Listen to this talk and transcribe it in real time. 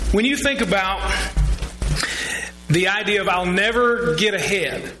when you think about the idea of I'll never get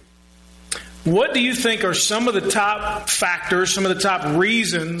ahead, what do you think are some of the top factors, some of the top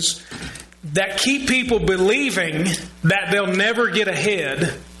reasons that keep people believing that they'll never get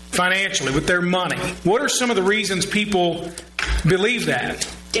ahead financially with their money? What are some of the reasons people believe that?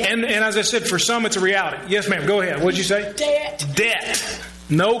 And as I said, for some it's a reality. Yes, ma'am. Go ahead. What did you say? Debt.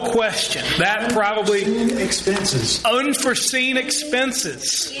 No question. That probably... Expenses. Unforeseen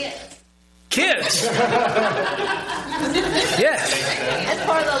expenses. Kids. Yes. That's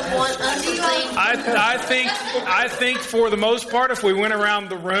part of those one unforeseen. I think for the most part, if we went around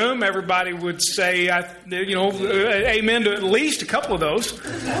the room, everybody would say, amen to at least a couple of those.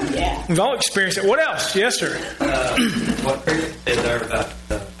 Yeah. We've all experienced it. What else? Yes, sir. What Chris said there about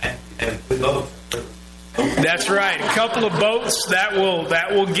and both. That's right. A couple of boats that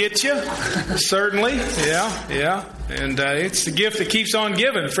will get you. Certainly. Yeah. And it's the gift that keeps on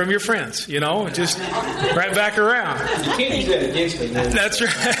giving from your friends. Just right back around. You can't use that against me. Man. That's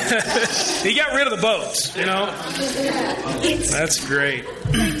right. He got rid of the boats. That's great.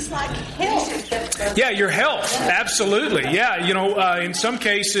 It's like health. Yeah, your health. Absolutely. Yeah. In some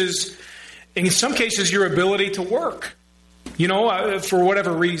cases, your ability to work. For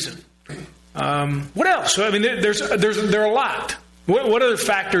whatever reason. What else? I mean, there are a lot. What other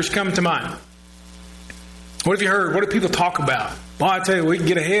factors come to mind? What have you heard? What do people talk about? Well, I tell you, we could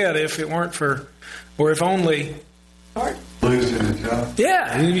get ahead if it weren't for, or if only. Losing a job.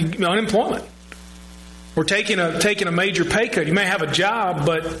 Yeah, unemployment. Or taking a major pay cut. You may have a job,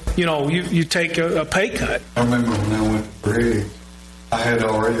 but you take a pay cut. I remember when I went to Briggs, I had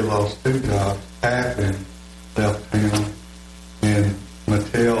already lost 2 jobs. Half in left town, and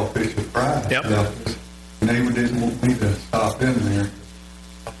Mattel Fisher Price Yep. left us. And they didn't want me to stop in there.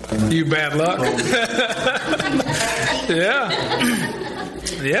 You bad luck.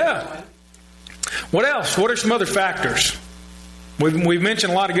 Yeah. What else? What are some other factors? We've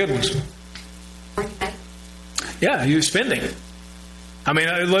mentioned a lot of good ones. Yeah, you spending. I mean,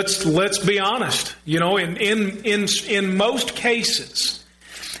 let's be honest. In most cases,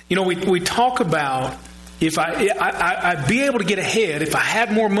 we talk about if I'd be able to get ahead if I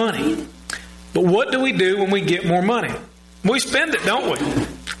had more money. But what do we do when we get more money? We spend it, don't we?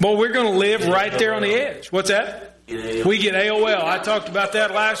 Well, we're going to live right there on the edge. What's that? We get AOL. I talked about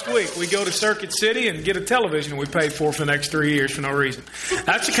that last week. We go to Circuit City and get a television we pay for the next 3 years for no reason.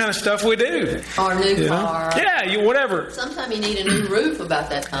 That's the kind of stuff we do. Or a new car. Yeah, whatever. Sometimes you need a new roof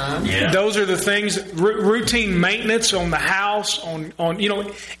about that time. Yeah. Those are the things, routine maintenance on the house, on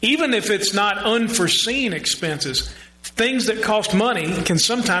even if it's not unforeseen expenses, things that cost money can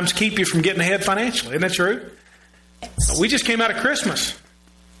sometimes keep you from getting ahead financially. Isn't that true? We just came out of Christmas.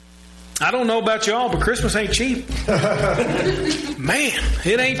 I don't know about y'all, but Christmas ain't cheap. Man,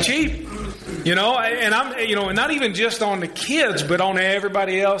 it ain't cheap. And I'm, not even just on the kids, but on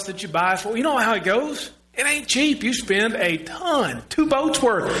everybody else that you buy for. You know how it goes? It ain't cheap. You spend a ton. 2 boats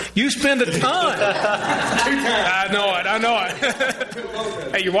worth. You spend a ton. I know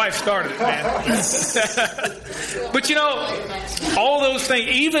it. Hey, your wife started it, man. But all those things,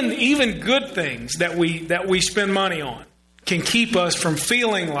 even good things that we spend money on, can keep us from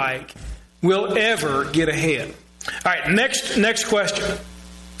feeling like we'll ever get ahead. All right, next question.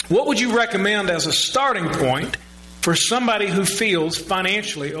 What would you recommend as a starting point for somebody who feels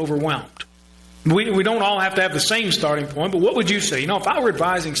financially overwhelmed? We don't all have to have the same starting point, but what would you say? If I were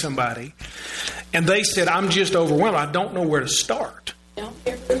advising somebody and they said, I'm just overwhelmed, I don't know where to start. Don't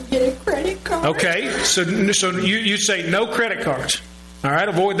ever get a credit card. Okay, so you say no credit cards. All right,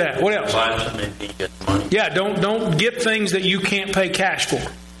 avoid that. What else? Yeah, don't get things that you can't pay cash for.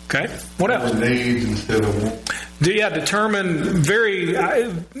 Okay, what else? Needs instead of wants. Determine very,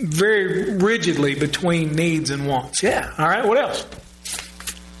 very rigidly between needs and wants. Yeah, all right, what else?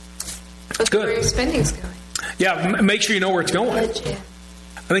 That's good. Where your spending's going. Yeah, make sure you know where it's going. Yeah.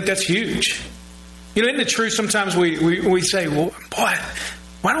 I think that's huge. Isn't it true sometimes we say, well, boy,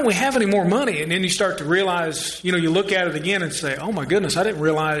 why don't we have any more money? And then you start to realize, you look at it again and say, oh my goodness, I didn't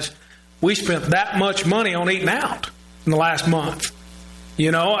realize we spent that much money on eating out in the last month.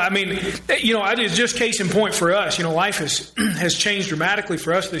 Just case in point for us, life has changed dramatically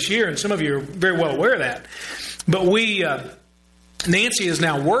for us this year, and some of you are very well aware of that. But Nancy is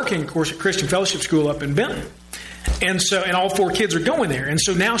now working, of course, at Christian Fellowship School up in Benton. And all 4 kids are going there. And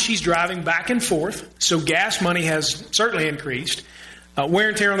so now she's driving back and forth. So gas money has certainly increased. Wear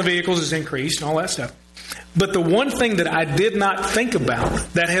and tear on the vehicles has increased and all that stuff. But the one thing that I did not think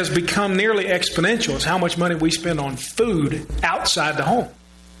about that has become nearly exponential is how much money we spend on food outside the home.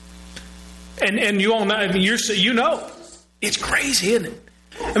 And you all know, it's crazy, isn't it?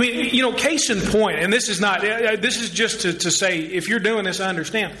 I mean, case in point, and this is not, this is just to say, if you're doing this, I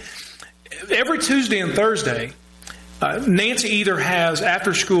understand. Every Tuesday and Thursday, Nancy either has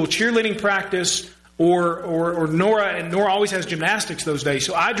after-school cheerleading practice or Nora, and Nora always has gymnastics those days.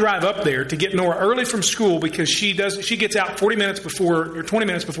 So I drive up there to get Nora early from school because she gets out 40 minutes before or 20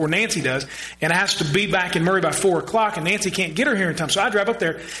 minutes before Nancy does, and has to be back in Murray by 4 o'clock, and Nancy can't get her here in time. So I drive up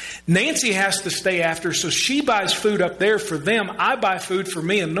there. Nancy has to stay after, so she buys food up there for them. I buy food for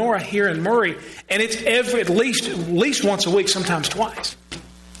me and Nora here in Murray, and it's at least once a week, sometimes twice.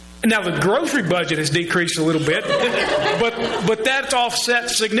 Now, the grocery budget has decreased a little bit, but that's offset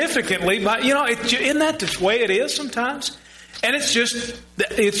significantly by, isn't that the way it is sometimes? And it's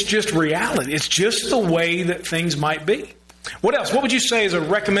just reality. It's just the way that things might be. What else? What would you say is a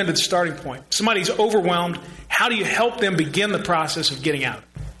recommended starting point? Somebody's overwhelmed. How do you help them begin the process of getting out?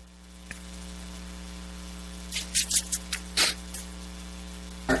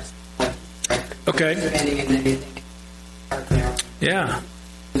 Okay. Yeah.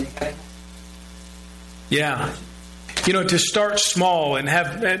 Yeah. To start small and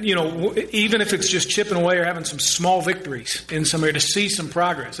have, even if it's just chipping away or having some small victories in some area to see some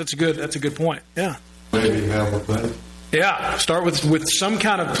progress. That's a good point. Yeah. Maybe have a plan. Yeah. Start with some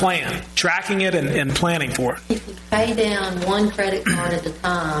kind of plan, tracking it and planning for it. Pay down one credit card at a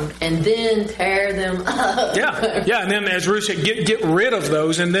time and then tear them up. Yeah. And then, as Ruth said, get rid of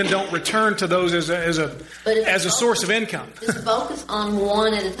those and then don't return to those as a source of income. Just focus on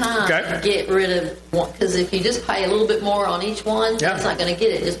one at a time. Okay. And get rid of one, because if you just pay a little bit more on each one, that's not going to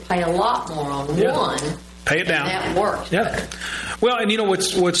get it. Just pay a lot more on one. Pay it down. And that works. Yeah. Well, and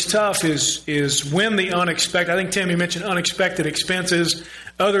what's tough is when the unexpected. I think Tammy mentioned unexpected expenses.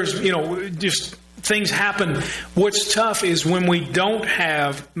 Others, just things happen. What's tough is when we don't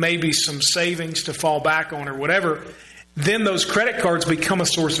have maybe some savings to fall back on or whatever. Then those credit cards become a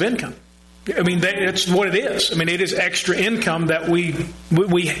source of income. I mean, that's what it is. I mean, it is extra income that we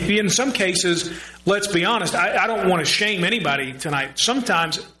in some cases. Let's be honest. I don't want to shame anybody tonight.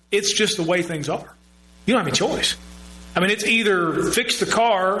 Sometimes it's just the way things are. You don't have any choice. I mean, it's either fix the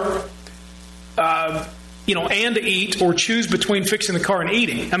car, and eat, or choose between fixing the car and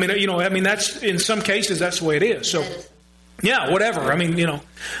eating. I mean, that's in some cases that's the way it is. So, yeah, whatever. I mean, all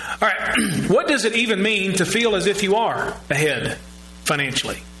right. What does it even mean to feel as if you are ahead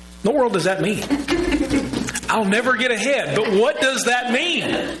financially? What in the world does that mean? I'll never get ahead. But what does that mean?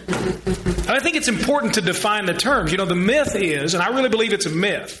 I think it's important to define the terms. The myth is, and I really believe it's a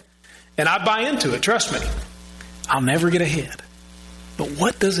myth, and I buy into it, trust me, I'll never get ahead. But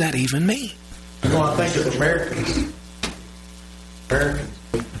what does that even mean? Well, I think as Americans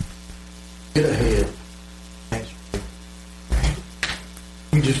get ahead.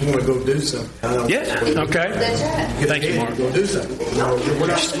 You just want to go do something. Yeah, okay. That's right. Thank you, Mark. Go do something. We're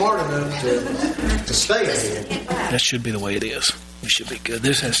not smart enough to stay ahead. That should be the way it is. We should be good.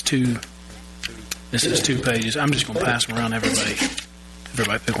 This has two pages. I'm just going to pass them around everybody.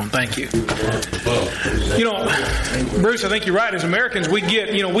 Everybody pick one. Thank you. Bruce, I think you're right. As Americans, we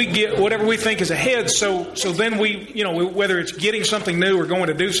get whatever we think is ahead. So then we whether it's getting something new or going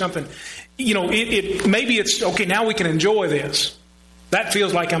to do something, maybe it's okay. Now we can enjoy this. That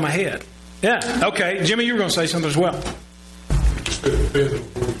feels like I'm ahead. Yeah. Okay, Jimmy, you were going to say something as well.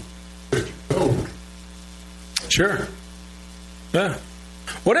 Sure. Yeah.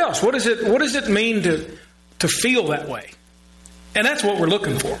 What else? What does it mean to feel that way? And that's what we're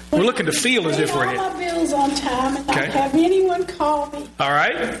looking for. We're looking to feel as if we're Pay all ahead. my bills on time and not have anyone call me. All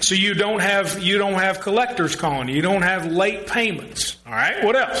right. So you don't have collectors calling you. You don't have late payments. All right.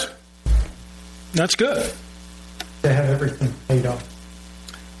 What else? That's good. To have everything paid off.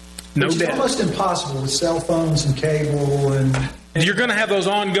 No Which debt. is almost impossible with cell phones and cable and You're going to have those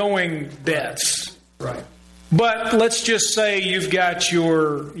ongoing debts. right. But let's just say you've got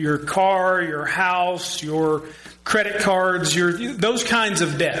your car, your house, your credit cards, those kinds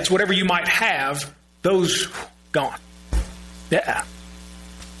of debts, whatever you might have, those gone. Yeah.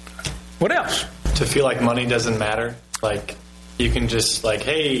 What else? To feel like money doesn't matter. Like you can just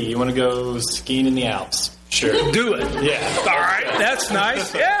hey, you want to go skiing in the Alps? Sure. Do it. Yeah. All right. That's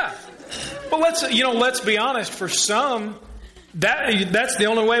nice. Yeah. Well, let's be honest. For some, that's the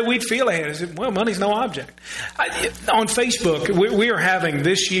only way we'd feel ahead. Is money's no object. On Facebook, we are having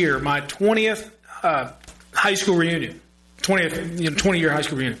this year my 20th high school reunion, 20-year high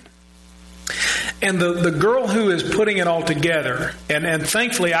school reunion. And the girl who is putting it all together, and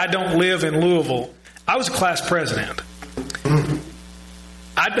thankfully I don't live in Louisville. I was a class president.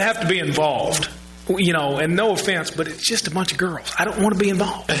 I'd have to be involved. And no offense, but it's just a bunch of girls. I don't want to be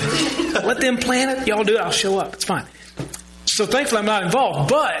involved. Let them plan it. Y'all do it. I'll show up. It's fine. So thankfully I'm not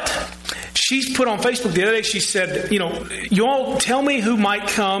involved. But she's put on Facebook the other day, she said, you all tell me who might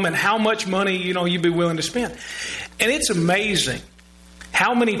come and how much money, you'd be willing to spend. And it's amazing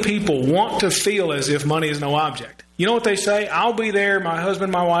how many people want to feel as if money is no object. You know what they say? I'll be there, my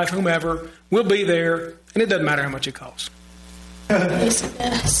husband, my wife, whomever, we'll be there, and it doesn't matter how much it costs. Yes, it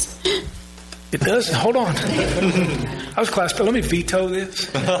does. It does? Hold on. I was class, but let me veto this.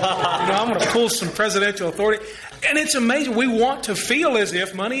 I'm going to pull some presidential authority. And it's amazing. We want to feel as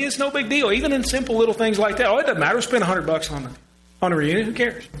if money is no big deal, even in simple little things like that. Oh, it doesn't matter. We'll spend $100 on a reunion. Who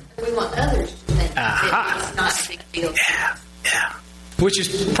cares? We want others to think that it's not a big deal. Yeah. Which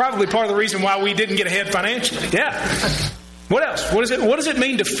is probably part of the reason why we didn't get ahead financially. Yeah. What else? What does it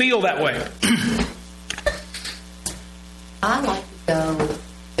mean to feel that way? I like to go,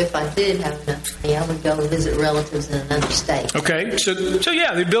 if I did have enough money, I would go visit relatives in another state. Okay. So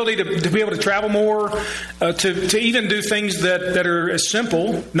yeah, the ability to be able to travel more, to even do things that are as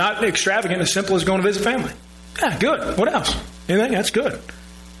simple, not extravagant, as simple as going to visit family. Yeah, good. What else? Anything? That's good.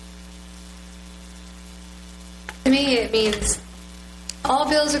 To me, it means all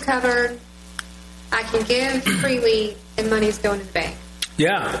bills are covered. I can give freely, and money's going to the bank.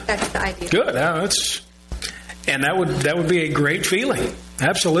 Yeah, That's the idea. good. And that would be a great feeling.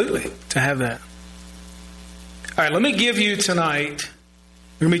 Absolutely, to have that. All right, let me give you tonight.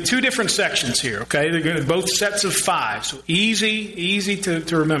 There are going to be two different sections here. Okay, they're going to be both sets of 5, so easy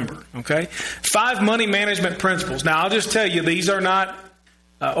to remember. Okay, 5 money management principles. Now, I'll just tell you, these are not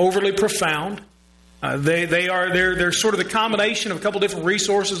overly profound. They're sort of the combination of a couple different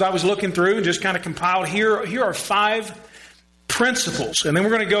resources I was looking through and just kind of compiled. Here are 5 principles, and then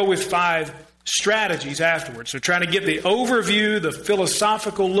we're going to go with 5 strategies afterwards. So trying to get the overview, the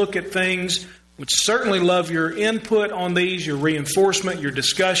philosophical look at things. Would certainly love your input on these, your reinforcement, your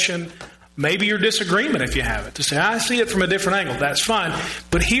discussion, maybe your disagreement if you have it. To say, I see it from a different angle. That's fine.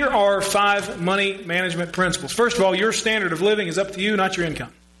 But here are 5 money management principles. First of all, your standard of living is up to you, not your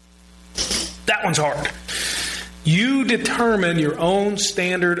income. That one's hard. You determine your own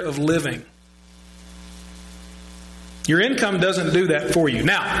standard of living. Your income doesn't do that for you.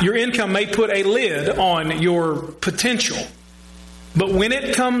 Now, your income may put a lid on your potential. But when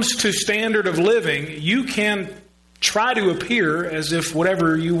it comes to standard of living, you can try to appear as if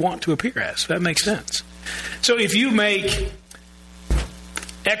whatever you want to appear as. That makes sense. So if you make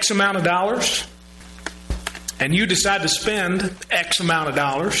X amount of dollars and you decide to spend X amount of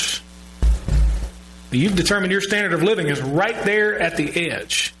dollars, you've determined your standard of living is right there at the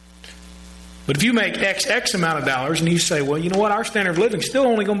edge. But if you make X amount of dollars and you say, well, you know what, our standard of living is still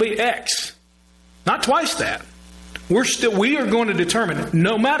only going to be X. Not twice that. We are going to determine,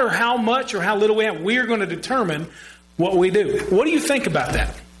 no matter how much or how little we have, we are going to determine what we do. What do you think about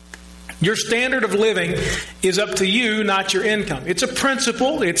that? Your standard of living is up to you, not your income. It's a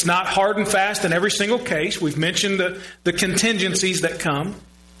principle. It's not hard and fast in every single case. We've mentioned the contingencies that come.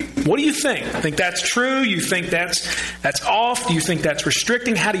 What do you think? Think that's true? You think that's off? Do you think that's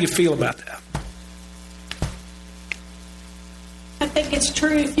restricting? How do you feel about that? I think it's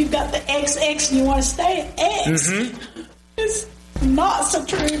true if you've got the XX and you want to stay at X. Mm-hmm. It's not so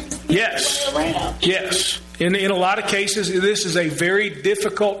true if you yes. go around. Yes. In a lot of cases, this is a very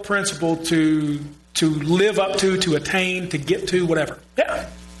difficult principle to live up to attain, to get to, whatever. Yeah.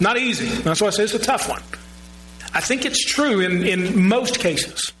 Not easy. That's why I say it's a tough one. I think it's true in most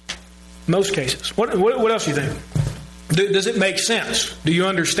cases. Most cases. What else do you think? Does it make sense? Do you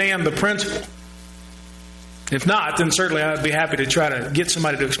understand the principle? If not, then certainly I'd be happy to try to get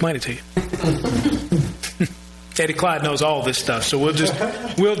somebody to explain it to you. Eddie Clyde knows all this stuff, so we'll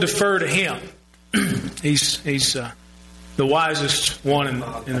defer to him. He's the wisest one in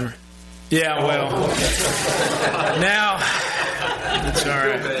the. Yeah, well, now it's all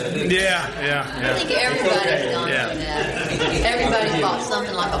right. Yeah. I think everybody's gone through that. Everybody's bought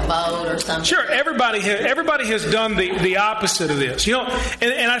something like a boat or something. Sure, everybody has done the opposite of this.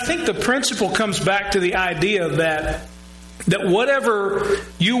 And I think the principle comes back to the idea that whatever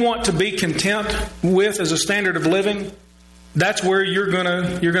you want to be content with as a standard of living, that's where you're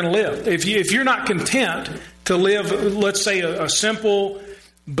gonna live. If you're not content to live, let's say a simple,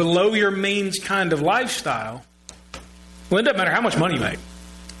 below your means kind of lifestyle, well, it doesn't matter how much money you make.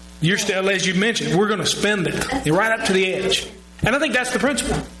 You're still, as you mentioned, we're going to spend it. You're right up to the edge. And I think that's the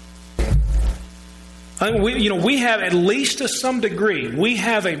principle. I think we have, at least to some degree, we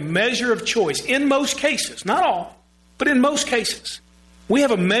have a measure of choice. In most cases, not all, but in most cases, we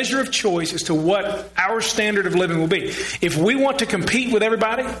have a measure of choice as to what our standard of living will be. If we want to compete with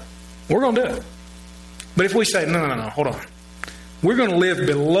everybody, we're going to do it. But if we say, no, hold on. We're going to live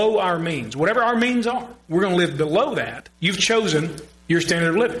below our means. Whatever our means are, we're going to live below that. You've chosen your standard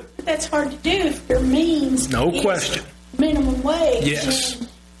of living. But that's hard to do if your means No question. minimum wage. Yes.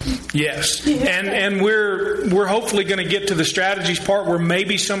 Yes. And we're hopefully going to get to the strategies part where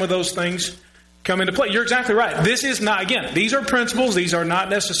maybe some of those things come into play. You're exactly right. This is not, again, these are principles. These are not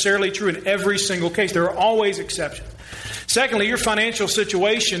necessarily true in every single case. There are always exceptions. Secondly, your financial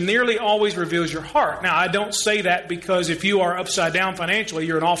situation nearly always reveals your heart. Now, I don't say that because if you are upside down financially,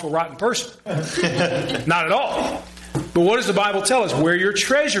 you're an awful rotten person. Not at all. But what does the Bible tell us? Where your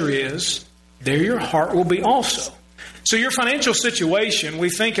treasure is, there your heart will be also. So your financial situation, we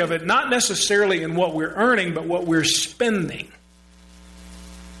think of it not necessarily in what we're earning, but what we're spending.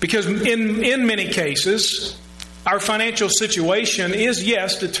 Because in many cases, our financial situation is,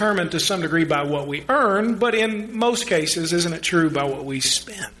 yes, determined to some degree by what we earn, but in most cases, isn't it true, by what we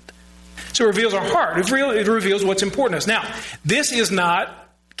spend? So it reveals our heart. It reveals what's important to us. Now, this is not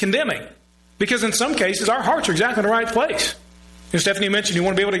condemning, because in some cases, our hearts are exactly in the right place. Stephanie mentioned you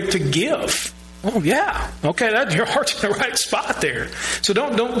want to be able to give. Oh, yeah. Okay, your heart's in the right spot there. So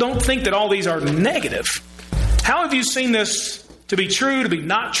don't think that all these are negative. How have you seen this to be true, to be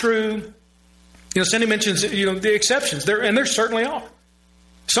not true? Cindy mentions, the exceptions. There certainly are.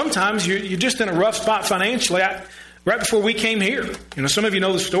 Sometimes you're just in a rough spot financially. Right before we came here, some of you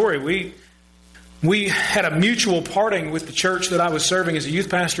know the story. We had a mutual parting with the church that I was serving as a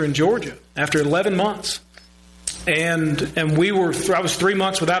youth pastor in Georgia after 11 months. And I was 3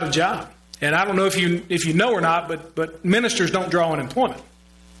 months without a job. And I don't know if you know or not, but ministers don't draw unemployment.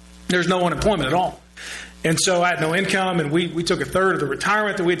 There's no unemployment at all. And so I had no income, and we took a third of the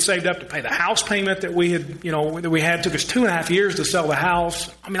retirement that we had saved up to pay the house payment that we had, It took us 2.5 years to sell the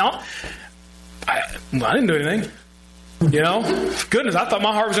house. I mean, I didn't do anything. Goodness, I thought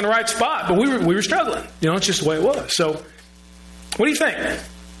my heart was in the right spot, but we were struggling. It's just the way it was. So, what do you think?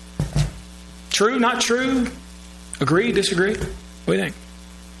 True, not true? Agree, disagree? What do you think?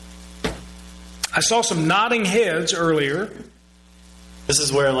 I saw some nodding heads earlier. This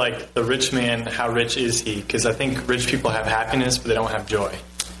is where, the rich man, how rich is he? Because I think rich people have happiness, but they don't have joy.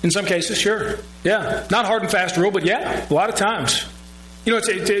 In some cases, sure. Yeah. Not hard and fast rule, but yeah, a lot of times. I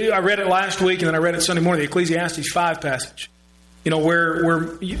read it last week, and then I read it Sunday morning, the Ecclesiastes 5 passage.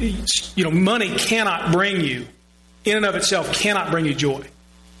 Where money cannot bring you, in and of itself, cannot bring you joy.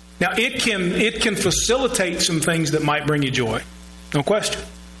 Now, it can facilitate some things that might bring you joy. No question.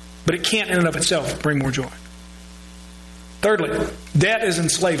 But it can't, in and of itself, bring more joy. Thirdly, debt is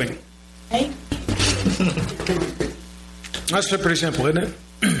enslaving. Hey. That's pretty simple, isn't it?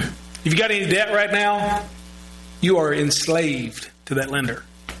 If you got any debt right now, you are enslaved to that lender.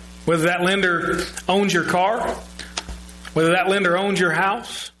 Whether that lender owns your car, whether that lender owns your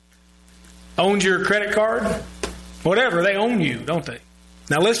house, owns your credit card, whatever, they own you, don't they?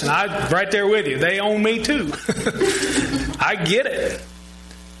 Now listen, I'm right there with you. They own me too. I get it.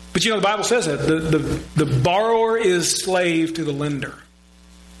 But the Bible says that the borrower is slave to the lender.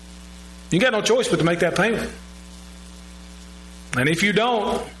 You got no choice but to make that payment. And if you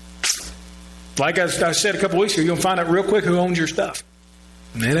don't, like I said a couple weeks ago, you're going to find out real quick who owns your stuff.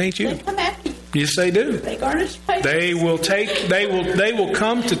 And it ain't you. They come after you. Yes, they do. They garnish papers. They will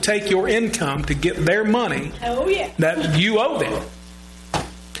come to take your income to get their money. Oh, yeah. That you owe them.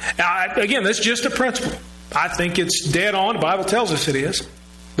 Now, again, that's just a principle. I think it's dead on. The Bible tells us it is.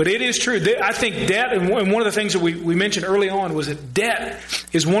 But it is true. I think debt, and one of the things that we mentioned early on was that debt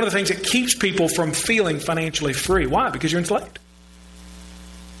is one of the things that keeps people from feeling financially free. Why? Because you're enslaved.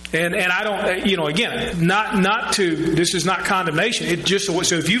 And I don't, again, not to, this is not condemnation. It just,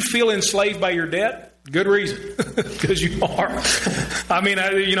 so if you feel enslaved by your debt, good reason, because you are. I mean,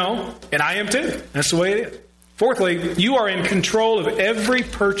 and I am too. That's the way it is. Fourthly, you are in control of every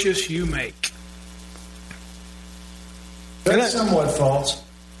purchase you make. That's somewhat false.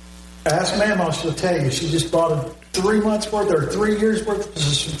 Ask Mama, she'll tell you. She just bought 3 months worth or 3 years worth of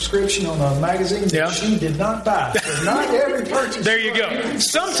subscription on a magazine that she did not buy. So not every purchase. There you go.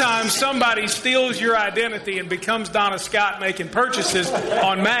 Sometimes somebody steals your identity and becomes Donna Scott making purchases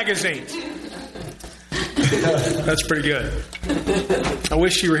on magazines. That's pretty good. I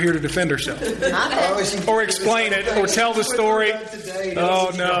wish she were here to defend herself. Or explain it, or tell the story.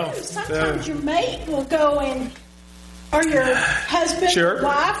 Oh, no. Sometimes your mate will go and, or your husband or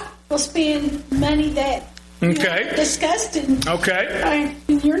wife will spend money that discussed. And,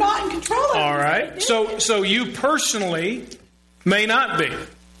 and you're not in control of it. All right. So you personally may not be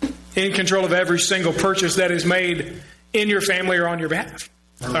in control of every single purchase that is made in your family or on your behalf.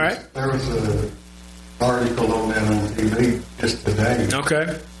 All right. There was an article on that on TV just today.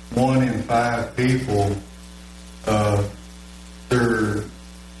 Okay. 1 in 5 people their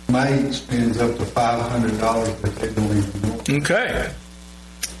mate spends up to $500 that they don't even know. Okay.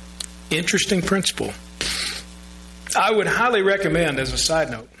 Interesting principle. I would highly recommend, as a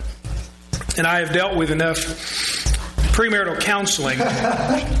side note, and I have dealt with enough premarital counseling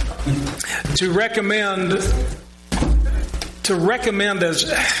to recommend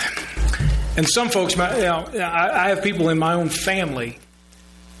as, and some folks, I have people in my own family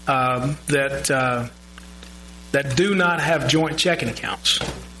that do not have joint checking accounts,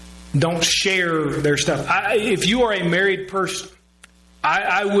 don't share their stuff. If you are a married person,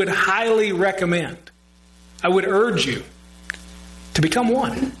 I would highly recommend, I would urge you to become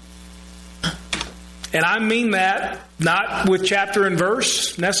one. And I mean that not with chapter and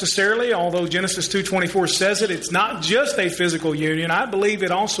verse necessarily, although Genesis 2:24 says it. It's not just a physical union. I believe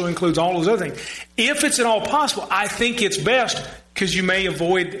it also includes all those other things. If it's at all possible, I think it's best, because you may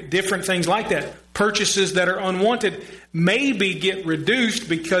avoid different things like that. Purchases that are unwanted maybe get reduced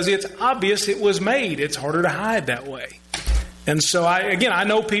because it's obvious it was made. It's harder to hide that way. And so, I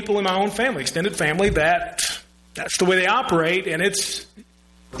know people in my own family, extended family, that's the way they operate, and it's...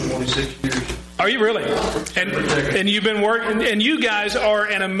 26 years. Are you really? And you've been working, and you guys are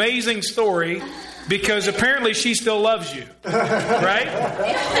an amazing story, because apparently she still loves you, right?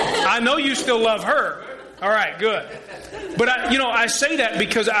 I know you still love her. All right, good. But I say that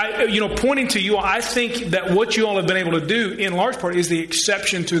because pointing to you, I think that what you all have been able to do in large part is the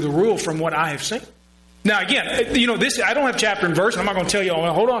exception to the rule from what I have seen. Now, again, this, I don't have chapter and verse. I'm not going to tell you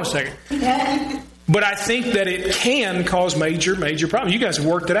all. Hold on a second. But I think that it can cause major problems. You guys have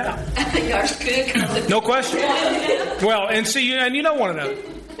worked it out. No question. Well, and see, and you don't want to know.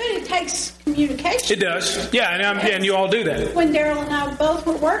 But it takes communication. It does. Yeah, and you all do that. When Daryl and I both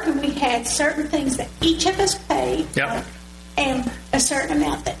were working, we had certain things that each of us paid. Yep. And a certain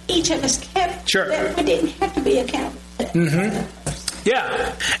amount that each of us kept. Sure. That we didn't have to be accountable to. Mm-hmm.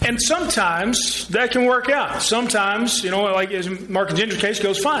 Yeah, and sometimes that can work out. Sometimes, like as Mark and Ginger's case,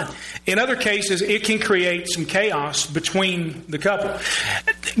 goes fine. In other cases, it can create some chaos between the couple.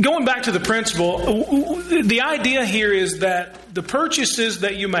 Going back to the principle, the idea here is that the purchases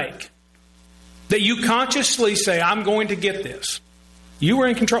that you make, that you consciously say, I'm going to get this, you were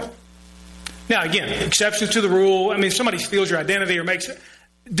in control. Now, again, exceptions to the rule. I mean, if somebody steals your identity or makes it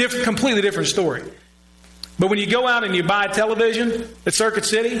completely different story. But when you go out and you buy a television at Circuit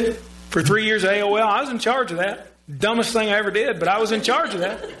City for 3 years at AOL, I was in charge of that. Dumbest thing I ever did, but I was in charge of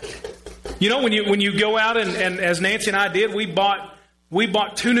that. When you go out and as Nancy and I did, we bought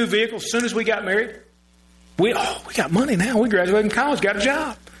 2 new vehicles as soon as we got married. We got money now. We graduated from college, got a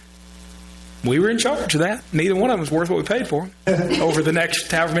job. We were in charge of that. Neither one of them was worth what we paid for them over the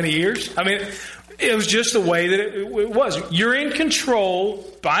next however many years. I mean, it was just the way that it was. You're in control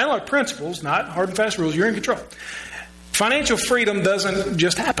by and large principles, not hard and fast rules. You're in control. Financial freedom doesn't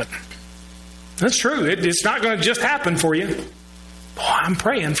just happen. That's true. It's not going to just happen for you. Boy, I'm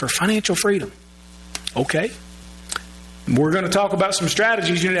praying for financial freedom. Okay. We're going to talk about some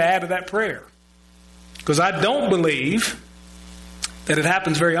strategies you need to add to that prayer. Because I don't believe that it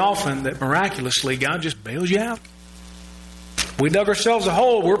happens very often that miraculously God just bails you out. We dug ourselves a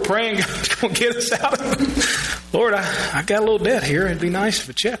hole. We're praying God's going to get us out of it. Lord, I got a little debt here. It'd be nice if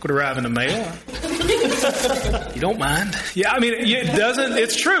a check would arrive in the mail. You don't mind? Yeah, I mean, it doesn't.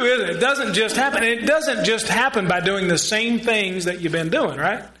 It's true, isn't it? It doesn't just happen. And it doesn't just happen by doing the same things that you've been doing,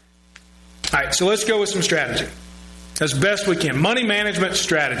 right? All right, so let's go with some strategy. As best we can. Money management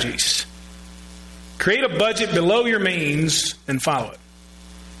strategies. Create a budget below your means and follow it.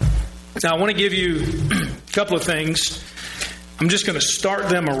 Now, I want to give you a couple of things. I'm just going to start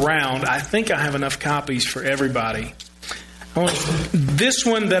them around. I think I have enough copies for everybody. This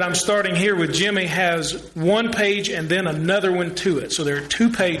one that I'm starting here with Jimmy has one page and then another one to it. So there are 2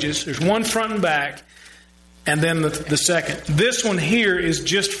 pages. There's one front and back, and then the second. This one here is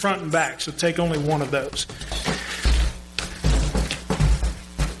just front and back, so take only one of those.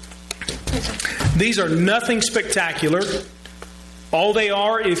 These are nothing spectacular. All they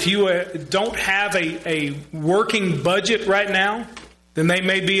are, if you don't have a working budget right now, then they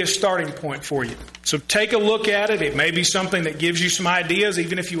may be a starting point for you. So take a look at it. It may be something that gives you some ideas,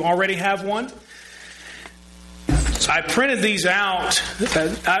 even if you already have one. So I printed these out.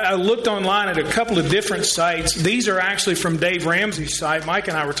 I looked online at a couple of different sites. These are actually from Dave Ramsey's site. Mike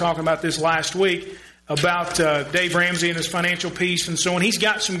and I were talking about this last week, about Dave Ramsey and his financial piece and so on. He's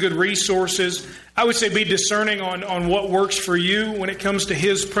got some good resources. I would say be discerning on what works for you when it comes to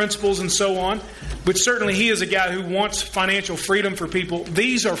his principles and so on. But certainly he is a guy who wants financial freedom for people.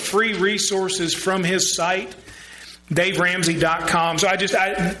 These are free resources from his site. DaveRamsey.com. So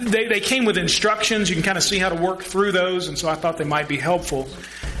they came with instructions. You can kind of see how to work through those, and so I thought they might be helpful.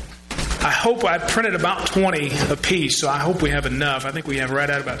 I hope I printed about 20 a piece, so I hope we have enough. I think we have right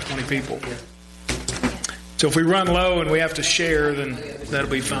at about 20 people. So if we run low and we have to share, then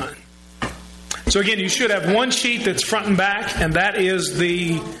that'll be fine. So again, you should have one sheet that's front and back, and that is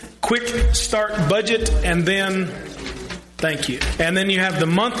the quick start budget, and then, thank you. And then you have the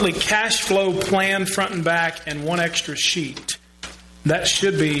monthly cash flow plan front and back, and one extra sheet. That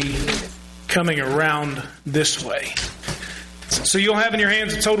should be coming around this way. So you'll have in your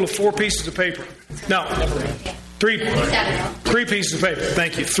hands a total of 4 pieces of paper. No, 3 pieces of paper.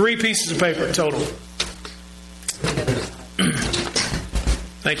 Thank you. 3 pieces of paper total.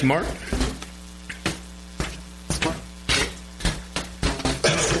 Thank you, Mark.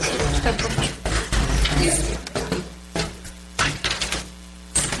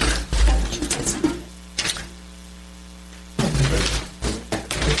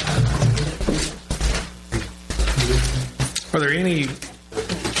 Are there any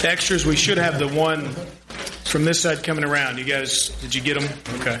extras? We should have the one from this side coming around. You guys, did you get them?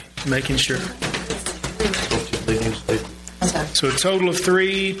 Okay, making sure. So a total of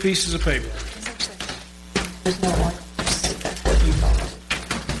 3 pieces of paper.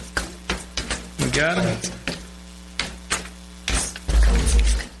 You got them?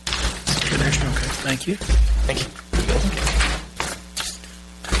 Okay, thank you. Thank you.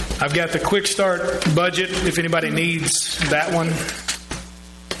 I've got the quick start budget if anybody needs that one.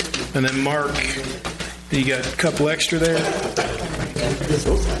 And then Mark, you got a couple extra there.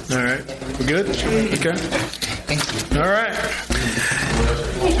 All right. We're good? Okay. All right.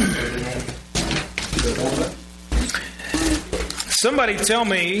 Somebody tell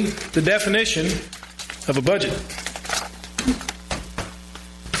me the definition of a budget.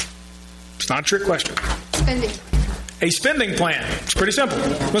 It's not a trick question. Spending. A spending plan. It's pretty simple.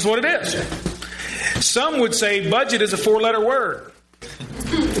 That's what it is. Some would say budget is a 4-letter word.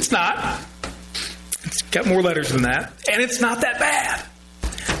 It's not. It's got more letters than that. And it's not that bad.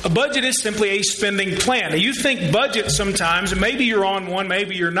 A budget is simply a spending plan. Now, you think budget sometimes, and maybe you're on one,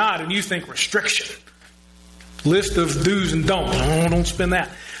 maybe you're not, and you think restriction. List of do's and don'ts. Oh, don't spend that.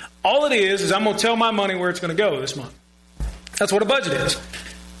 All it is I'm going to tell my money where it's going to go this month. That's what a budget is.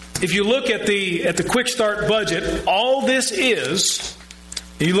 If you look at the quick start budget, all this is,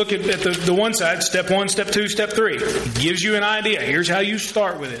 you look at the one side, step 1, step 2, step 3. It gives you an idea. Here's how you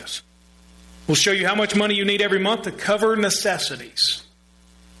start with this. We'll show you how much money you need every month to cover necessities.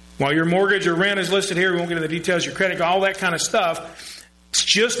 While your mortgage or rent is listed here, we won't get into the details, your credit, all that kind of stuff. It's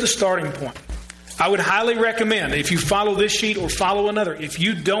just the starting point. I would highly recommend, if you follow this sheet or follow another, if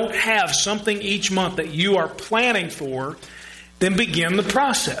you don't have something each month that you are planning for, then begin the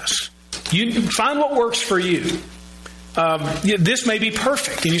process. You find what works for you. This may be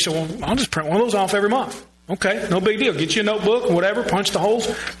perfect. And you say, well, I'll just print one of those off every month. Okay, no big deal. Get you a notebook, whatever, punch the holes,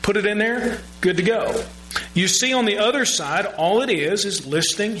 put it in there, good to go. You see on the other side, all it is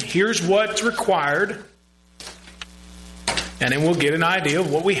listing, here's what's required, and then we'll get an idea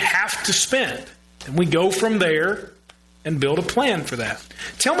of what we have to spend. And we go from there and build a plan for that.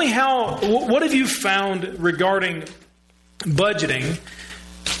 Tell me what have you found regarding budgeting,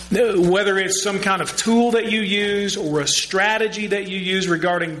 whether it's some kind of tool that you use or a strategy that you use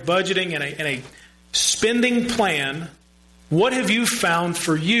regarding budgeting and a spending plan. What have you found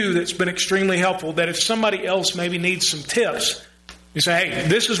for you that's been extremely helpful, that if somebody else maybe needs some tips, you say, hey,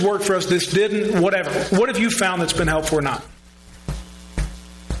 this has worked for us, this didn't, whatever. What have you found that's been helpful or not?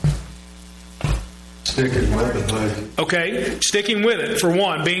 Sticking with the budget. Okay, sticking with it, for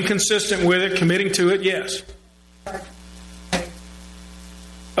one. Being consistent with it, committing to it, yes.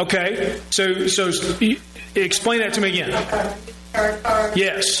 Okay, so explain that to me again.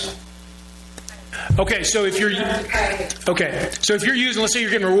 Yes. Okay, so if you're using, let's say you're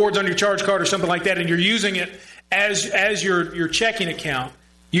getting rewards on your charge card or something like that, and you're using it as your checking account,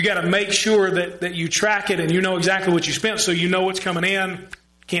 you got to make sure that you track it and you know exactly what you spent, so you know what's coming in.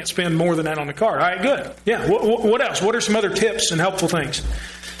 Can't spend more than that on the card. All right, good. Yeah. What else? What are some other tips and helpful things?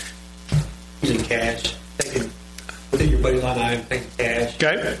 Using cash. Within your budget line item, taking cash.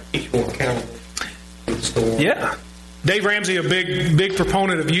 Okay. Each more accountable to the store. Yeah. Dave Ramsey, a big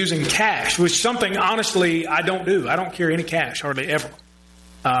proponent of using cash, which is something, honestly, I don't do. I don't carry any cash, hardly ever.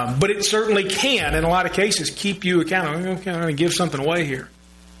 But it certainly can, in a lot of cases, keep you accountable. Okay, I'm going to give something away here.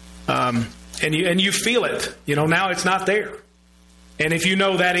 And you feel it. You know, now it's not there. And if you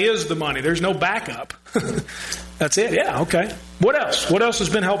know that is the money, there's no backup. That's it. Yeah, okay. What else? What else has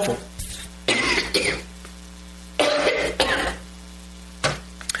been helpful?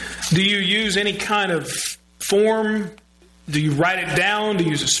 Do you use any kind of form? Do you write it down? Do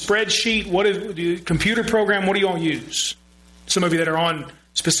you use a spreadsheet? Computer program? What do you all use? Some of you that are on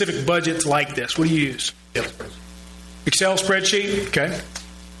specific budgets like this, what do you use? Excel spreadsheet? Okay.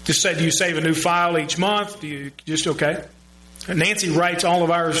 Just say, do you save a new file each month? Do you just, okay. Nancy writes all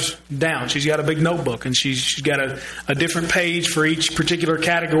of ours down. She's got a big notebook, and she's got a different page for each particular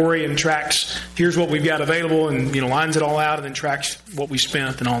category and tracks, here's what we've got available, and lines it all out, and then tracks what we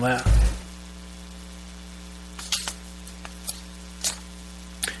spent and all that.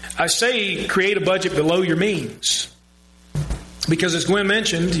 I say create a budget below your means. Because as Gwen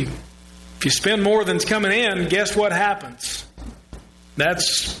mentioned, if you spend more than's coming in, guess what happens?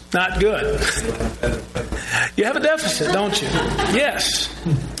 That's not good. You have a deficit, don't you? Yes.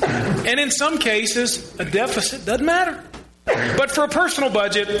 And in some cases, a deficit doesn't matter. But for a personal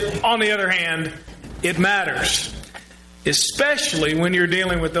budget, on the other hand, it matters. Especially when you're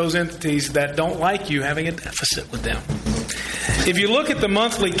dealing with those entities that don't like you having a deficit with them. If you look at the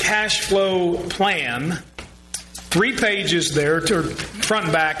monthly cash flow plan, 3 pages there, to front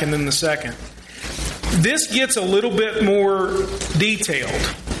and back, and then the second. This gets a little bit more detailed.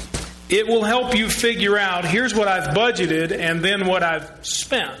 It will help you figure out, here's what I've budgeted and then what I've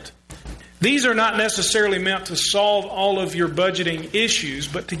spent. These are not necessarily meant to solve all of your budgeting issues,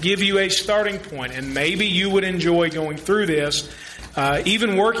 but to give you a starting point. And maybe you would enjoy going through this,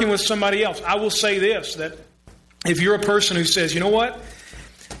 even working with somebody else. I will say this, that if you're a person who says, you know what,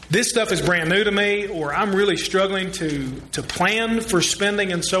 this stuff is brand new to me, or I'm really struggling to plan for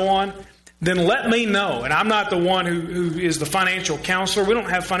spending and so on, then let me know. And I'm not the one who is the financial counselor. We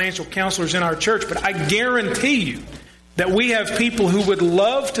don't have financial counselors in our church, but I guarantee you that we have people who would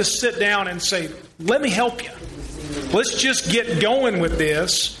love to sit down and say, let me help you. Let's just get going with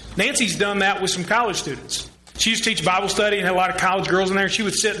this. Nancy's done that with some college students. She used to teach Bible study and had a lot of college girls in there. She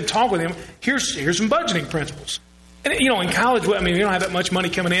would sit and talk with them. Here's some budgeting principles. And, in college, you don't have that much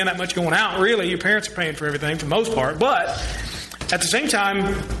money coming in, that much going out, really. Your parents are paying for everything for the most part. But at the same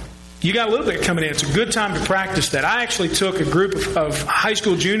time, you got a little bit coming in. It's a good time to practice that. I actually took a group of high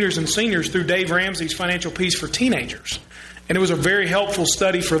school juniors and seniors through Dave Ramsey's Financial Peace for Teenagers. And it was a very helpful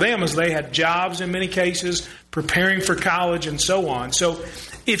study for them as they had jobs in many cases, preparing for college and so on. So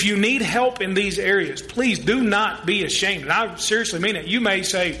if you need help in these areas, please do not be ashamed. And I seriously mean it. You may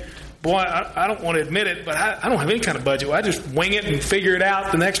say, boy, I don't want to admit it, but I don't have any kind of budget. I just wing it and figure it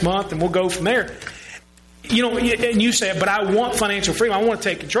out the next month, and we'll go from there. And you say, but I want financial freedom. I want to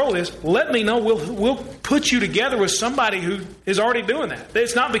take control of this. Let me know. We'll put you together with somebody who is already doing that.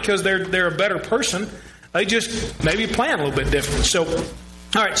 It's not because they're a better person. They just maybe plan a little bit different. So,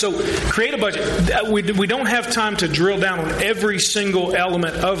 all right, so create a budget. We don't have time to drill down on every single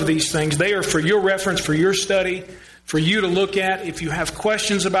element of these things. They are for your reference, for your study, for you to look at. If you have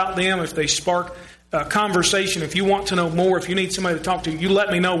questions about them, if they spark a conversation, if you want to know more, if you need somebody to talk to, you let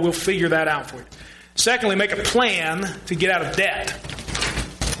me know. We'll figure that out for you. Secondly, make a plan to get out of debt.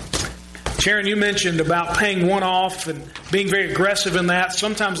 Sharon, you mentioned about paying one off and being very aggressive in that.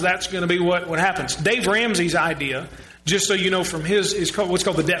 Sometimes that's going to be what happens. Dave Ramsey's idea, just so you know from his, is what's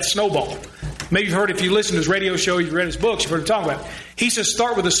called the debt snowball. Maybe you've heard, if you listen to his radio show, you've read his books, you've heard him talk about it. He says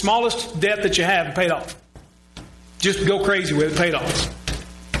start with the smallest debt that you have and pay it off. Just go crazy with it, pay it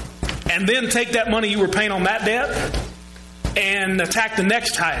off. And then take that money you were paying on that debt and attack the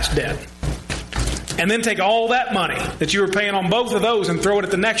next highest debt. And then take all that money that you were paying on both of those and throw it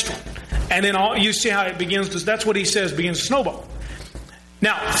at the next one. And then you see how it begins to, that's what he says, begins to snowball.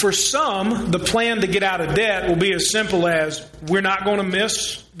 Now, for some, the plan to get out of debt will be as simple as we're not going to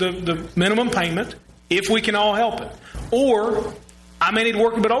miss the minimum payment if we can all help it. Or I may need to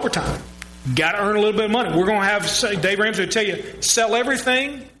work a bit overtime. Got to earn a little bit of money. We're going to have, Dave Ramsey will tell you, sell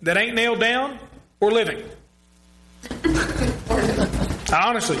everything that ain't nailed down or living.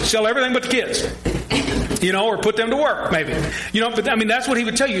 Honestly, sell everything but the kids. Or put them to work, maybe. But that's what he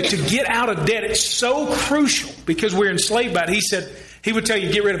would tell you. To get out of debt, it's so crucial because we're enslaved by it. He said, he would tell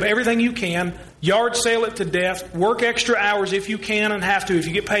you, get rid of everything you can, yard sale it to death, work extra hours if you can and have to, if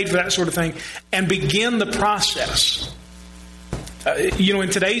you get paid for that sort of thing, and begin the process. In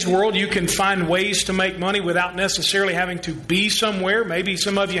today's world, you can find ways to make money without necessarily having to be somewhere. Maybe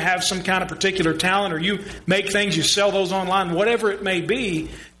some of you have some kind of particular talent, or you make things, you sell those online, whatever it may be,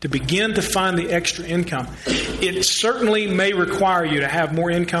 to begin to find the extra income. It certainly may require you to have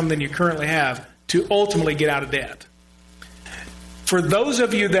more income than you currently have to ultimately get out of debt. For those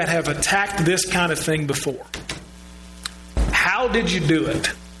of you that have attacked this kind of thing before, how did you do it?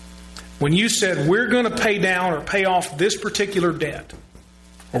 When you said, we're going to pay down or pay off this particular debt,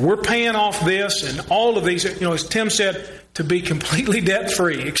 or we're paying off this and all of these, as Tim said, to be completely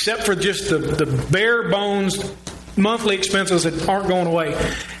debt-free, except for just the bare bones monthly expenses that aren't going away.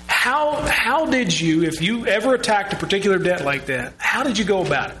 How did you, if you ever attacked a particular debt like that, how did you go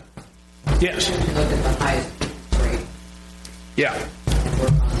about it? Yes. Look at the highest rate. Yeah. And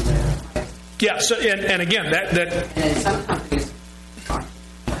work on the Yeah. So and again that and some companies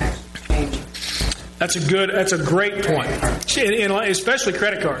actually change. That's a great point. Especially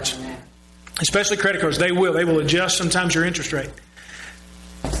credit cards. Especially credit cards, they will adjust sometimes your interest rate.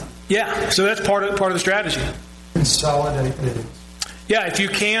 Yeah, so that's part of the strategy. Consolidate bills. Yeah, if you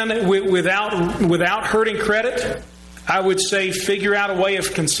can without hurting credit, I would say figure out a way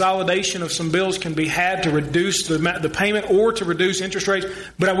of consolidation of some bills can be had to reduce the payment or to reduce interest rates.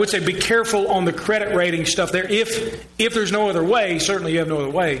 But I would say be careful on the credit rating stuff there. If there's no other way, certainly you have no other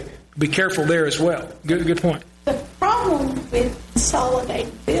way. Be careful there as well. Good point. The problem with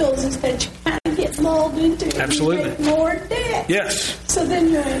consolidating bills is that you kind of get lulled into it. Absolutely. You get more debt. Yes. So then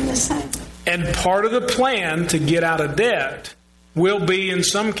you're in the same. And part of the plan to get out of debt will be, in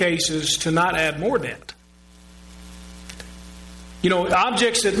some cases, to not add more debt. You know,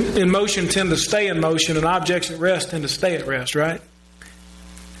 objects in motion tend to stay in motion, and objects at rest tend to stay at rest, right?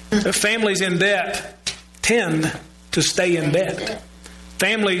 Families in debt tend to stay in debt.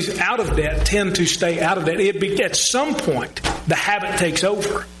 Families out of debt tend to stay out of debt. At some point, the habit takes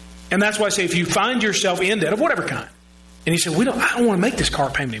over. And that's why I say if you find yourself in debt of whatever kind, and you say, I don't want to make this car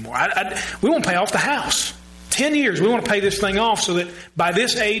payment anymore. We want to pay off the house. 10 years, we want to pay this thing off so that by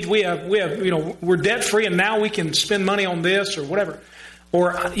this age we're debt free and now we can spend money on this or whatever.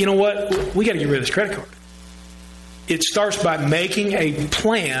 Or, you know what, we got to get rid of this credit card. It starts by making a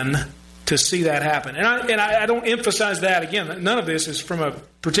plan to see that happen. And I don't emphasize that again. None of this is from a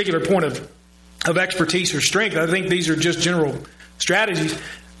particular point of expertise or strength. I think these are just general strategies.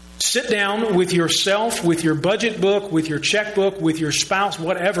 Sit down with yourself, with your budget book, with your checkbook, with your spouse,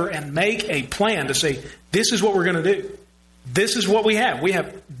 whatever, and make a plan to say, this is what we're going to do. This is what we have. We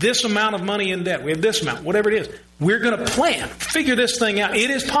have this amount of money in debt. We have this amount, whatever it is. We're going to plan, figure this thing out. It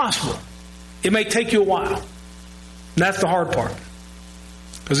is possible. It may take you a while. And that's the hard part.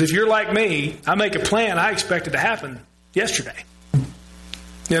 Because if you're like me, I make a plan, I expect it to happen yesterday.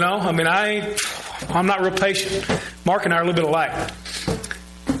 You know, I mean, I'm not real patient. Mark and I are a little bit alike.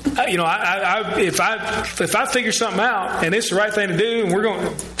 You know, if I figure something out and it's the right thing to do, and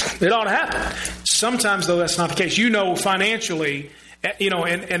it ought to happen. Sometimes, though, that's not the case. You know, financially, you know,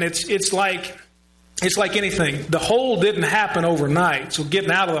 and it's like anything. The hole didn't happen overnight, so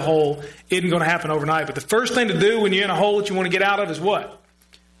getting out of the hole isn't going to happen overnight. But the first thing to do when you're in a hole that you want to get out of is what?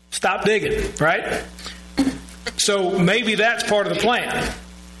 Stop digging, right? So maybe that's part of the plan.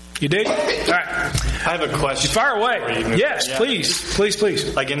 You dig? All right. I have a question. Fire away. Yes, yeah.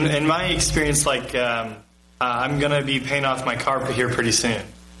 Please. Like in my experience, I'm going to be paying off my car here pretty soon.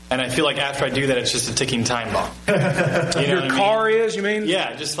 And I feel like after I do that, it's just a ticking time bomb. Your car is, you mean?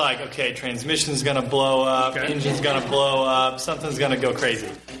 Yeah, just like, okay, transmission's going to blow up, engine's going to blow up, something's going to go crazy.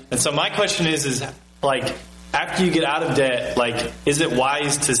 And so my question is like, after you get out of debt, like, is it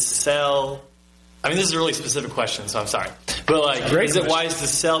wise to sell? I mean, this is a really specific question, so I'm sorry. But, like, is it wise to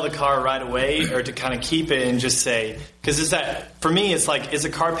sell the car right away or to kind of keep it and just say, because for me, it's like, is a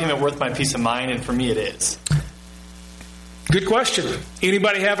car payment worth my peace of mind? And for me, it is. Good question.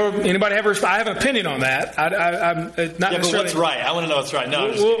 Anybody have I have an opinion on that. I'm not necessarily. But what's right? I want to know what's right.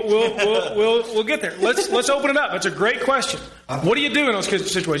 No, we'll get there. Let's open it up. It's a great question. What do you do in those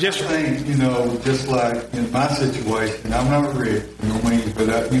situations? Yes, sir. I think, you know, just like in my situation, I'm not rich, you know what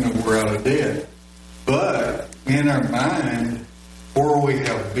I mean, but we're out of debt. But in our mind, where we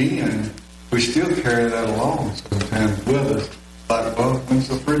have been, we still carry that along sometimes with us. Like, well, when's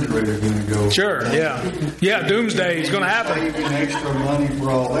the refrigerator going to go? Sure, yeah. Doomsday is going to happen. Saving extra money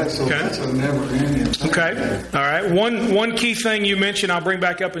for all that, so that's a never-ending thing. Okay, all right. One key thing you mentioned, I'll bring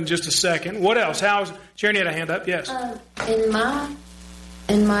back up in just a second. What else? Sharon, you had a hand up. Yes. In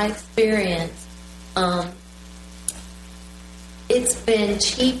my experience, it's been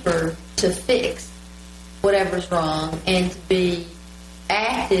cheaper to fix whatever's wrong and to be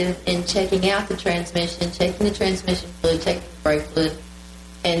active in checking out the transmission, checking the transmission fluid, checking the brake fluid,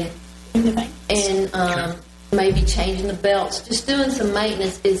 and maybe changing the belts. Just doing some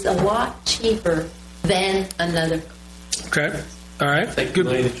maintenance is a lot cheaper than another. Okay. All right. Take the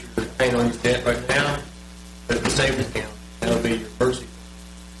money that you're paying on your debt right now, put it in the savings account. That'll be your mercy in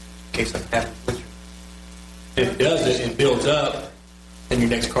case something happens with you. If it does it and builds up, then your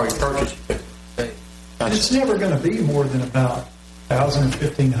next car you purchase, you put it in the savings. It's never going to be more than about $1,000 or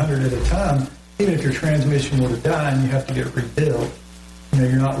 $1,500 at a time. Even if your transmission were to die and you have to get it rebuilt, you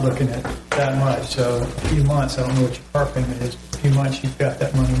you're not looking at that much. So a few months, I don't know what your car payment is, but a few months you've got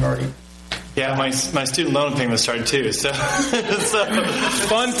that money already. Yeah, my student loan payment started too. So,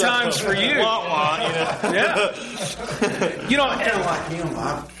 fun times for you. Yeah. Kind of like him.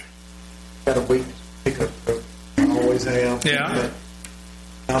 I've got a weak pickup truck. I always have. Yeah.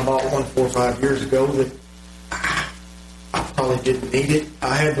 But I bought one 4 or 5 years ago that I probably didn't need it.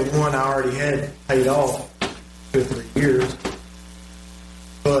 I had the one I already had paid off 2 or 3 years.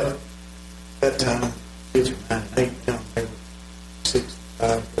 But that time, kids were 9 and 8. Now they were 6,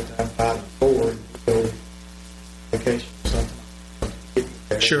 5, 5 and 4, and we go vacation or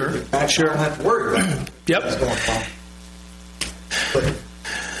something. Sure. I don't have to worry about it. Yep. That's going on. But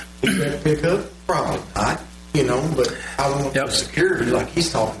you got to pick up, probably not. But I want the security like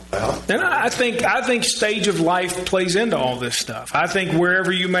he's talking about. And I think stage of life plays into all this stuff. I think wherever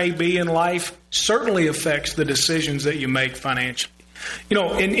you may be in life certainly affects the decisions that you make financially.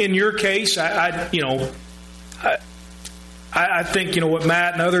 In your case, I think what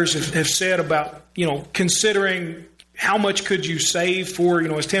Matt and others have said about considering how much could you save for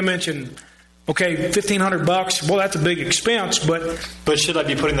as Tim mentioned. Okay, $1,500. Well, that's a big expense, but should I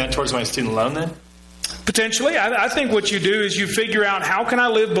be putting that towards my student loan then? Potentially. I think what you do is you figure out how can I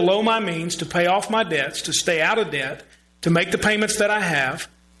live below my means to pay off my debts, to stay out of debt, to make the payments that I have,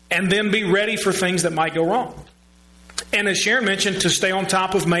 and then be ready for things that might go wrong. And as Sharon mentioned, to stay on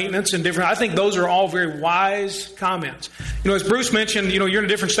top of maintenance and different, I think those are all very wise comments. As Bruce mentioned, you're in a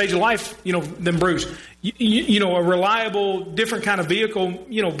different stage of life, than Bruce. A reliable, different kind of vehicle,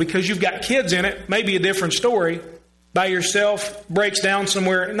 because you've got kids in it, maybe a different story. By yourself, breaks down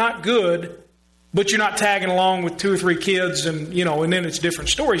somewhere, not good, but you're not tagging along with 2 or 3 kids and then it's a different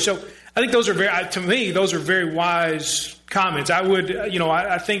story. So I think those are those are very wise comments. I would,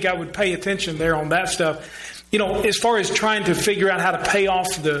 I think I would pay attention there on that stuff. As far as trying to figure out how to pay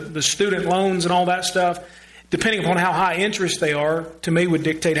off the student loans and all that stuff, depending upon how high interest they are, to me would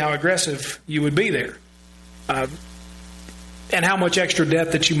dictate how aggressive you would be there. And how much extra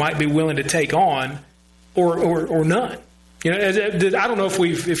debt that you might be willing to take on or none. I don't know if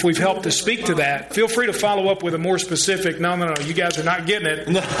we've helped to speak to that. Feel free to follow up with a more specific. No, you guys are not getting it.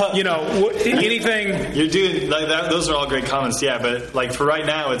 Anything you're doing like that. Those are all great comments. Yeah, but like for right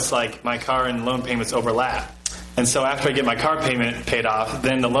now, it's like my car and loan payments overlap, and so after I get my car payment paid off,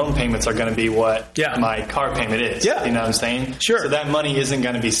 then the loan payments are going to be what my car payment is. Yeah. You know what I'm saying? Sure. So that money isn't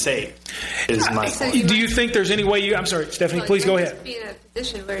going to be saved. Is my point. Do you think there's any way you? I'm sorry, Stephanie. Please go ahead. Be in a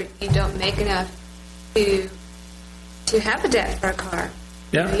position where you don't make enough to have a debt for a car.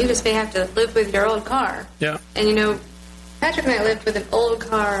 Yeah. You just may have to live with your old car. Yeah. And Patrick and I lived with an old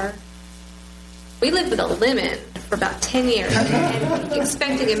car. We lived with a Lemon for about 10 years and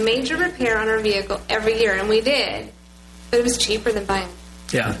expecting a major repair on our vehicle every year, and we did. But it was cheaper than buying.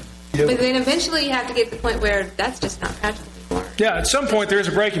 Yeah. But then eventually you have to get to the point where that's just not practical anymore. Yeah, at some point there is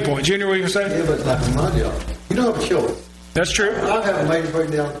a breaking point. Junior, what are you going to say? Yeah, but like in my job, you don't have a choice. That's true. I have a major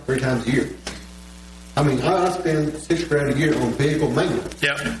breakdown 3 times a year. I mean, I spend $6,000 a year on vehicle maintenance.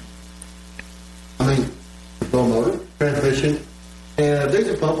 Yeah. I mean, blow motor, transmission, and a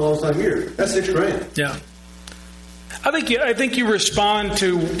diesel pump all the same year. That's $6,000. Yeah. I think you respond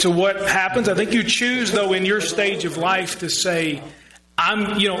to what happens. I think you choose, though, in your stage of life to say,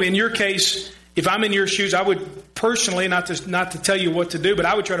 in your case, if I'm in your shoes, I would personally, not to tell you what to do, but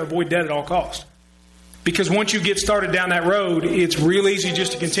I would try to avoid debt at all costs. Because once you get started down that road, it's real easy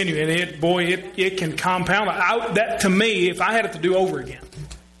just to continue. And it can compound. That to me, if I had it to do over again,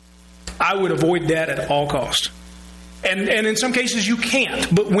 I would avoid debt at all costs. And in some cases you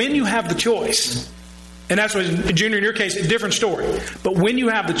can't. But when you have the choice, and that's what, Junior, in your case, a different story. But when you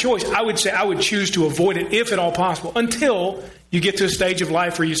have the choice, I would say I would choose to avoid it if at all possible, until you get to a stage of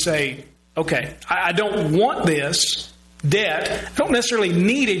life where you say, okay, I don't want this debt. I don't necessarily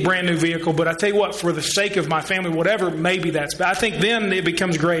need a brand new vehicle, but I tell you what, for the sake of my family, whatever, maybe that's. But I think then it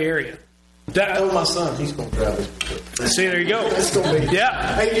becomes gray area. I told my son he's going to drive this. See, there you go. It's going to be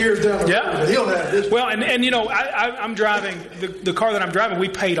 8 years down the road. He'll have this. Well, and I'm driving the car that I'm driving. We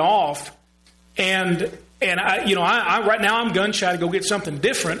paid off, and I right now I'm gun shy to go get something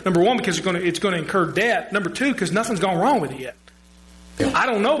different. Number one, because it's going to incur debt. Number two, because nothing's gone wrong with it yet. I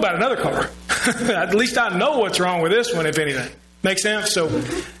don't know about another car. At least I know what's wrong with this one, if anything. Make sense? So,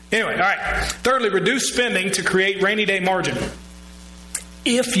 anyway, all right. Thirdly, reduce spending to create rainy day margin.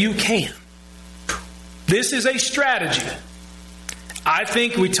 If you can. This is a strategy. I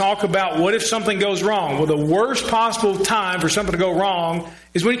think we talk about what if something goes wrong. Well, the worst possible time for something to go wrong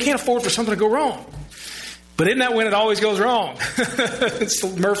is when you can't afford for something to go wrong. But isn't that when it always goes wrong? It's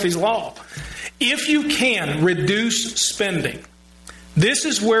Murphy's Law. If you can reduce spending, This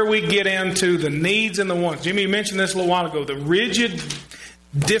is where we get into the needs and the wants. Jimmy mentioned this a little while ago. The rigid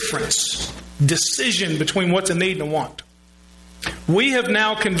decision between what's a need and a want. We have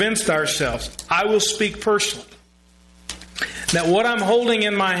now convinced ourselves, I will speak personally, that what I'm holding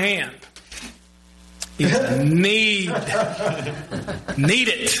in my hand is a need. Need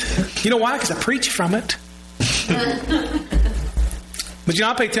it. You know why? Because I preach from it. But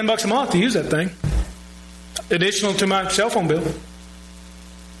I pay $10 a month to use that thing. Additional to my cell phone bill.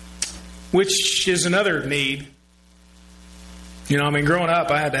 Which is another need. Growing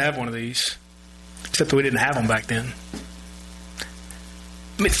up, I had to have one of these. Except that we didn't have them back then.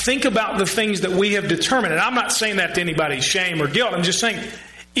 Think about the things that we have determined. And I'm not saying that to anybody's shame or guilt. I'm just saying,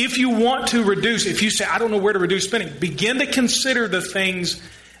 if you want to reduce, if you say, I don't know where to reduce spending, begin to consider the things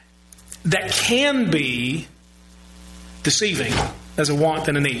that can be deceiving as a want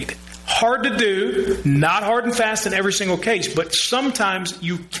and a need. Hard to do, not hard and fast in every single case, but sometimes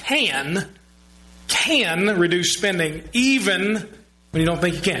you can reduce spending even when you don't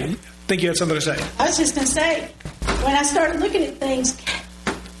think you can. I think you had something to say. I was just going to say, when I started looking at things,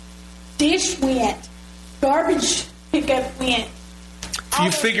 dish went, garbage pickup went. You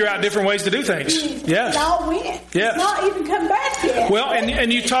figure out different ways to do things. Yes. It all went. Yes. It's not even come back yet. Well,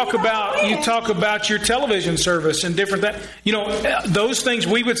 and you talk about your television service and different those things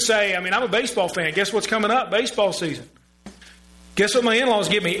we would say. I'm a baseball fan. Guess what's coming up? Baseball season. Guess what my in-laws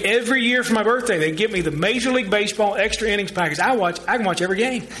give me every year for my birthday? They give me the Major League Baseball extra innings package. I can watch every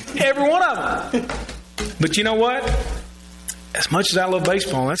game, every one of them. But you know what? As much as I love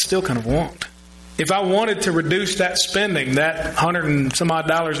baseball, that's still kind of a want. If I wanted to reduce that spending, that $100 and some odd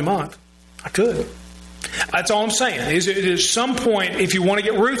a month, I could. That's all I'm saying. Is at some point, if you want to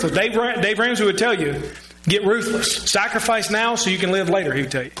get ruthless, Dave Ramsey would tell you, get ruthless. Sacrifice now so you can live later, he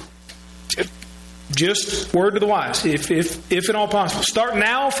would tell you. Just word to the wise, if at all possible. Start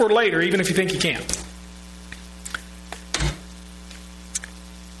now for later, even if you think you can't.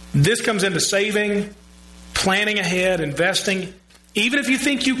 This comes into saving, planning ahead, investing. Even if you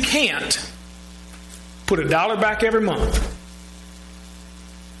think you can't, put $1 back every month.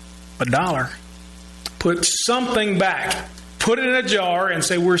 $1. Put something back. Put it in a jar and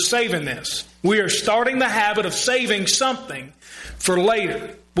say, we're saving this. We are starting the habit of saving something for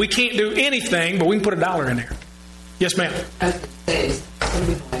later. We can't do anything, but we can put $1 in there. Yes, ma'am. I was going to say, some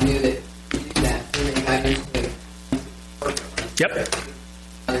people I knew that do that when they got into it. Yep.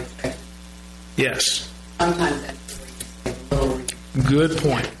 Yes. Sometimes that's a little. Good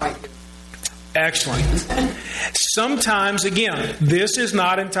point. Excellent. Sometimes, again, this is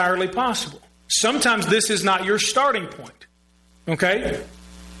not entirely possible. Sometimes this is not your starting point. Okay?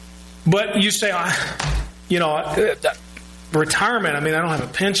 But you say, retirement, I don't have a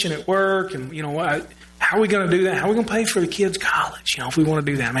pension at work, and, how are we going to do that? How are we going to pay for the kids' college, if we want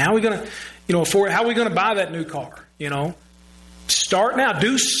to do that? How are we going to, afford, how are we going to buy that new car, Start now.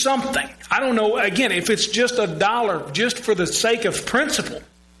 Do something. I don't know, again, if it's just $1, just for the sake of principle,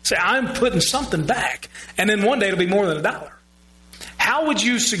 say, I'm putting something back, and then one day it'll be more than $1. How would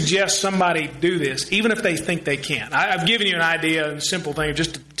you suggest somebody do this, even if they think they can? I've given you an idea, a simple thing,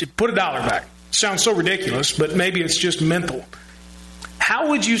 just to put $1 back. Sounds so ridiculous, but maybe it's just mental. How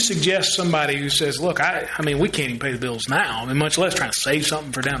would you suggest somebody who says, look, we can't even pay the bills now, much less trying to save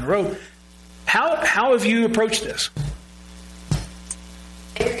something for down the road. How have you approached this?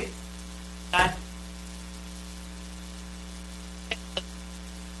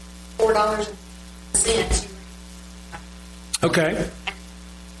 $4.00. Okay.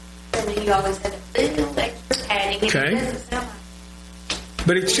 And you always had a little extra padding. Okay.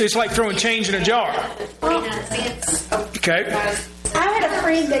 But it's like throwing change in a jar. 49 cents. Okay. I had a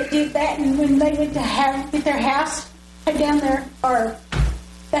friend that did that, and when they went to get their house put down there, or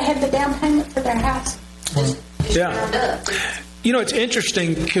they had the down payment for their house. Yeah. It's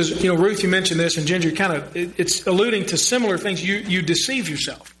interesting because, Ruth, you mentioned this, and Ginger, it's alluding to similar things. You deceive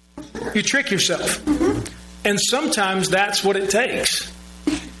yourself. You trick yourself. Mm-hmm. And sometimes that's what it takes.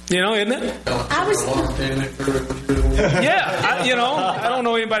 Isn't it? I was. Yeah. I don't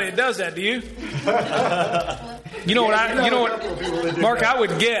know anybody that does that. Do you? You know what, Mark, I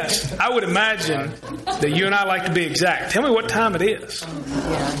would guess, I would imagine that you and I like to be exact. Tell me what time it is. All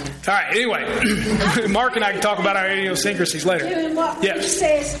right, anyway, Mark and I can talk about our idiosyncrasies later. He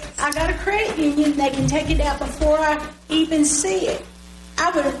says, I got a credit union, they can take it out before I even see it.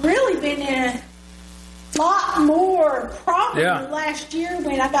 I would have really been in a lot more problem last year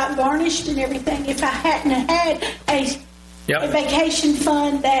when I got garnished and everything if I hadn't had a vacation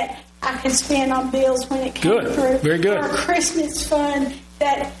fund that I could spend on bills when it came through. Very good. Or a Christmas fund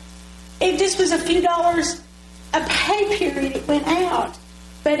that it just was a few dollars a pay period it went out,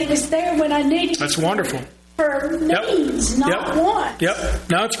 but it was there when I needed. That's wonderful. For needs, not wants. Yep.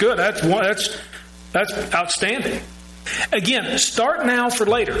 No, it's good. That's outstanding. Again, start now for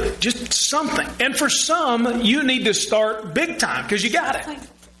later. Just something. And for some, you need to start big time because you got it.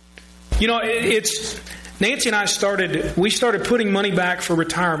 You know, it's Nancy and I started putting money back for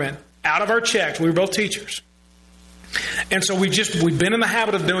retirement out of our checks. We were both teachers. And so we've been in the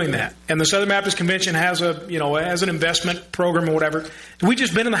habit of doing that. And the Southern Baptist Convention has an investment program or whatever. We've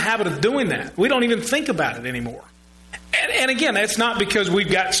just been in the habit of doing that. We don't even think about it anymore. And again, that's not because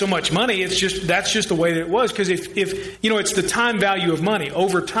we've got so much money. It's just that's just the way that it was. Because if it's the time value of money.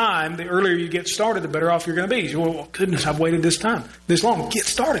 Over time, the earlier you get started, the better off you're going to be. You say, well, goodness, I've waited this long. Get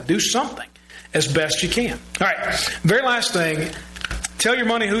started. Do something as best you can. All right. Very last thing. Tell your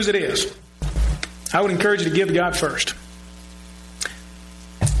money whose it is. I would encourage you to give to God first.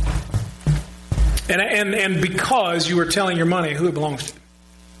 And because you are telling your money who it belongs to.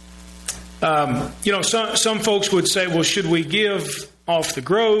 Some folks would say, well, should we give off the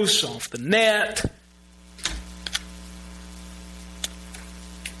gross, off the net?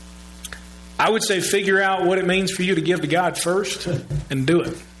 I would say figure out what it means for you to give to God first and do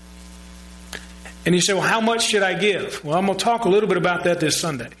it. And you say, well, how much should I give? Well, I'm going to talk a little bit about that this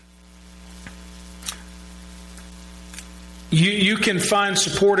Sunday. You can find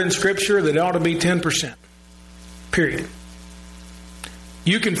support in Scripture that ought to be 10%. Period.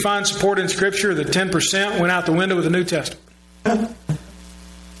 You can find support in Scripture that 10% went out the window with the New Testament. But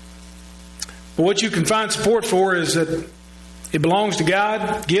what you can find support for is that it belongs to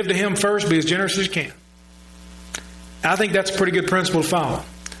God. Give to Him first. Be as generous as you can. I think that's a pretty good principle to follow.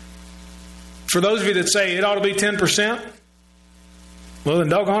 For those of you that say it ought to be 10%, well, then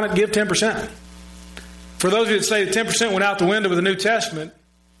doggone it, give 10%. For those of you that say that 10% went out the window with the New Testament,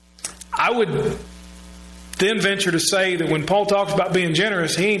 I would then venture to say that when Paul talks about being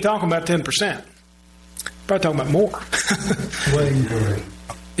generous, he ain't talking about 10%. Probably talking about more.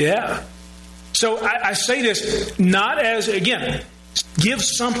 Yeah. So I say this not as, again, give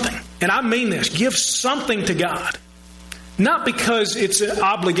something. And I mean this. Give something to God. Not because it's an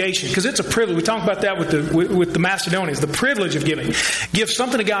obligation, because it's a privilege. We talked about that with the Macedonians, the privilege of giving. Give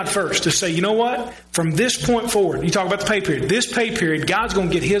something to God first to say, you know what? From this point forward, you talk about the pay period. This pay period, God's going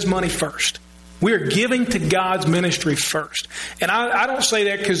to get His money first. We're giving to God's ministry first. And I don't say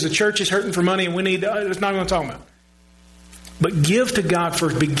that because the church is hurting for money and we need, it's not what I'm talking about. But give to God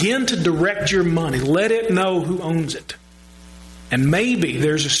first. Begin to direct your money. Let it know who owns it. And maybe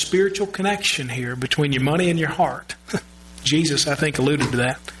there's a spiritual connection here between your money and your heart. Jesus, I think, alluded to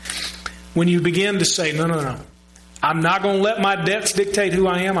that. When you begin to say, no. I'm not going to let my debts dictate who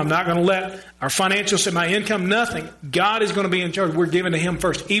I am. I'm not going to let our financial, my income, nothing. God is going to be in charge. We're giving to Him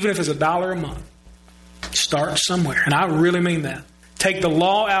first, even if it's $1 a month. Start somewhere. And I really mean that. Take the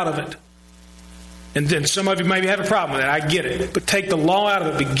law out of it. And then some of you maybe have a problem with that. I get it. But take the law out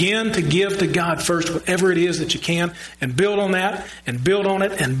of it. Begin to give to God first, whatever it is that you can, and build on that, and build on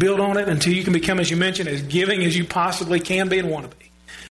it, and build on it until you can become, as you mentioned, as giving as you possibly can be and want to be.